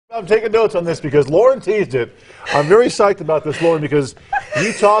I'm taking notes on this because Lauren teased it. I'm very psyched about this, Lauren, because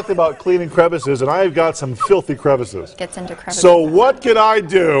you talked about cleaning crevices, and I've got some filthy crevices. Gets into crevices. So what can I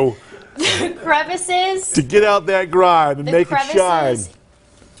do crevices to get out that grime and make it shine?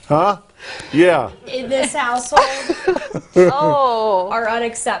 Huh? Yeah. In this household are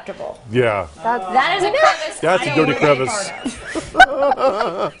unacceptable. Yeah. That is a crevice. That's a dirty crevice.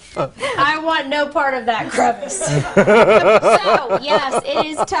 I want no part of that crevice. So, yes, it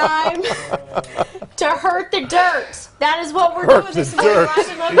is time to hurt the dirt. That is what we're doing this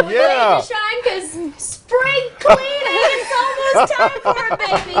morning. Yeah. To shine because spring cleaning is almost time for it,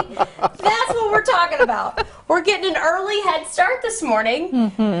 baby. That's what we're talking about. We're getting an early head start this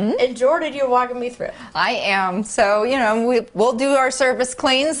morning. And Jordan, you're walking me through. I am. So, you know, we'll do our surface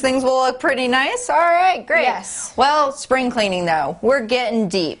cleans. Things will look pretty nice. All right, great. Yes. Well, spring cleaning, though, we're getting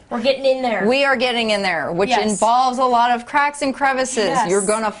deep. We're getting in there. We are getting in there, which involves a lot of cracks and crevices. Yes. You're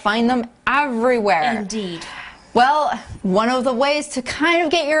going to find them everywhere. Indeed. Well, one of the ways to kind of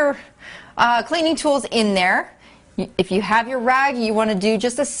get your cleaning tools in there, if you have your rag, you want to do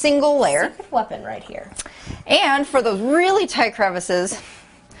just a single layer. Secret weapon right here. And for those really tight crevices,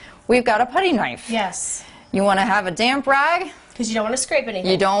 we've got a putty knife. Yes. You want to have a damp rag. Because you don't want to scrape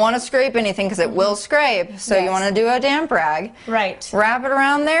anything. You don't want to scrape anything because it will scrape. So you want to do a damp rag. Right. Wrap it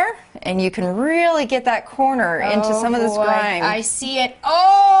around there, and you can really get that corner into some of this grime. I see it.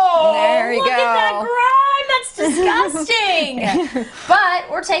 Oh! There you look go. At that grime. That's disgusting.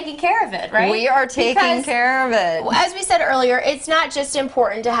 But we're taking care of it, right? We are taking care of it. As we said earlier, it's not just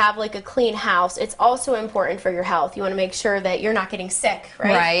important to have like a clean house. It's also important for your health. You want to make sure that you're not getting sick,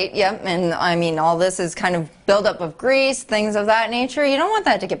 right? Right, yep. And I mean, all this is kind of buildup of grease, things of that nature. You don't want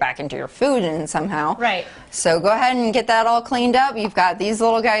that to get back into your food and somehow. Right. So go ahead and get that all cleaned up. You've got these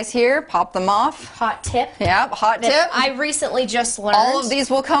little guys here. Pop them off. Hot tip. Yep, hot tip. I recently just learned. All of these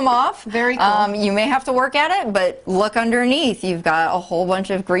will come off. Very cool. You may have to work at it, but look underneath. You've got a whole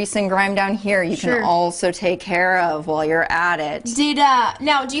bunch of grease and grime down here you can also take care of while you're at it.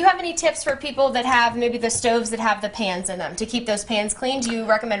 Now, do you have any tips for people that have maybe the stoves that have the pans in them to keep those pans clean? Do you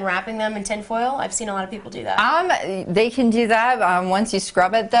recommend wrapping them in tin foil? I've seen a lot of people do that. They can do that. Once you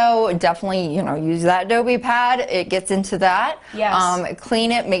scrub it, though, definitely, you know, use that Adobe pad. It gets into that. Yes.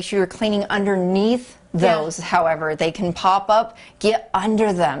 Clean it. Make sure you're cleaning underneath those. However, they can pop up. Get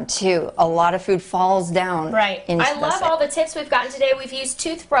under them too. A lot of food falls down. Right. Into I love all the tips we've gotten today. We've used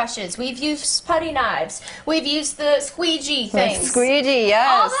toothbrushes. We've used putty knives. We've used the squeegee things. Squeegee, yes.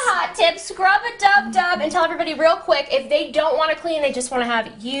 All the hot tips. Scrub a dub, and tell everybody real quick if they don't want to clean, they just want to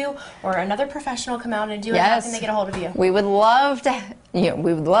have you or another professional come out and do it. How can they get a hold of you? We would love to. We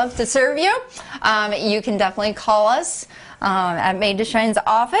would love to serve you. You can definitely call us at Maid to Shine's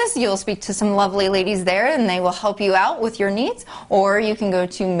office. You'll speak to some lovely ladies there, and they will help you out with your needs. Or you can go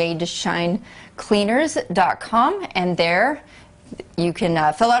to maidtoshinecleaners.com, and there you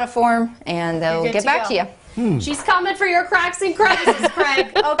can fill out a form, and they'll get back to you. She's coming for your cracks and crevices, Craig.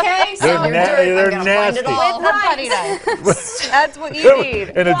 Okay? They're nasty. With the putty knife. That's what you need.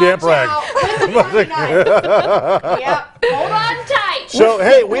 And a damp rag. With the putty knife. Yep. Hold on tight. So,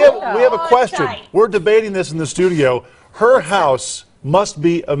 hey, we have a question. We're debating this in the studio. Her house must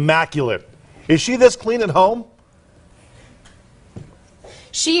be immaculate. Is she this clean at home?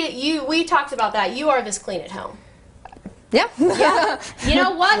 We talked about that. You are this clean at home. Yeah. Yeah. You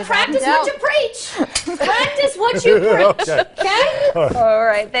know what? Practice what you preach. Practice what you preach. Okay? All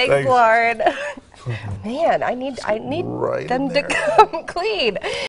right. Thanks, Lauren. Man, I need them to come clean.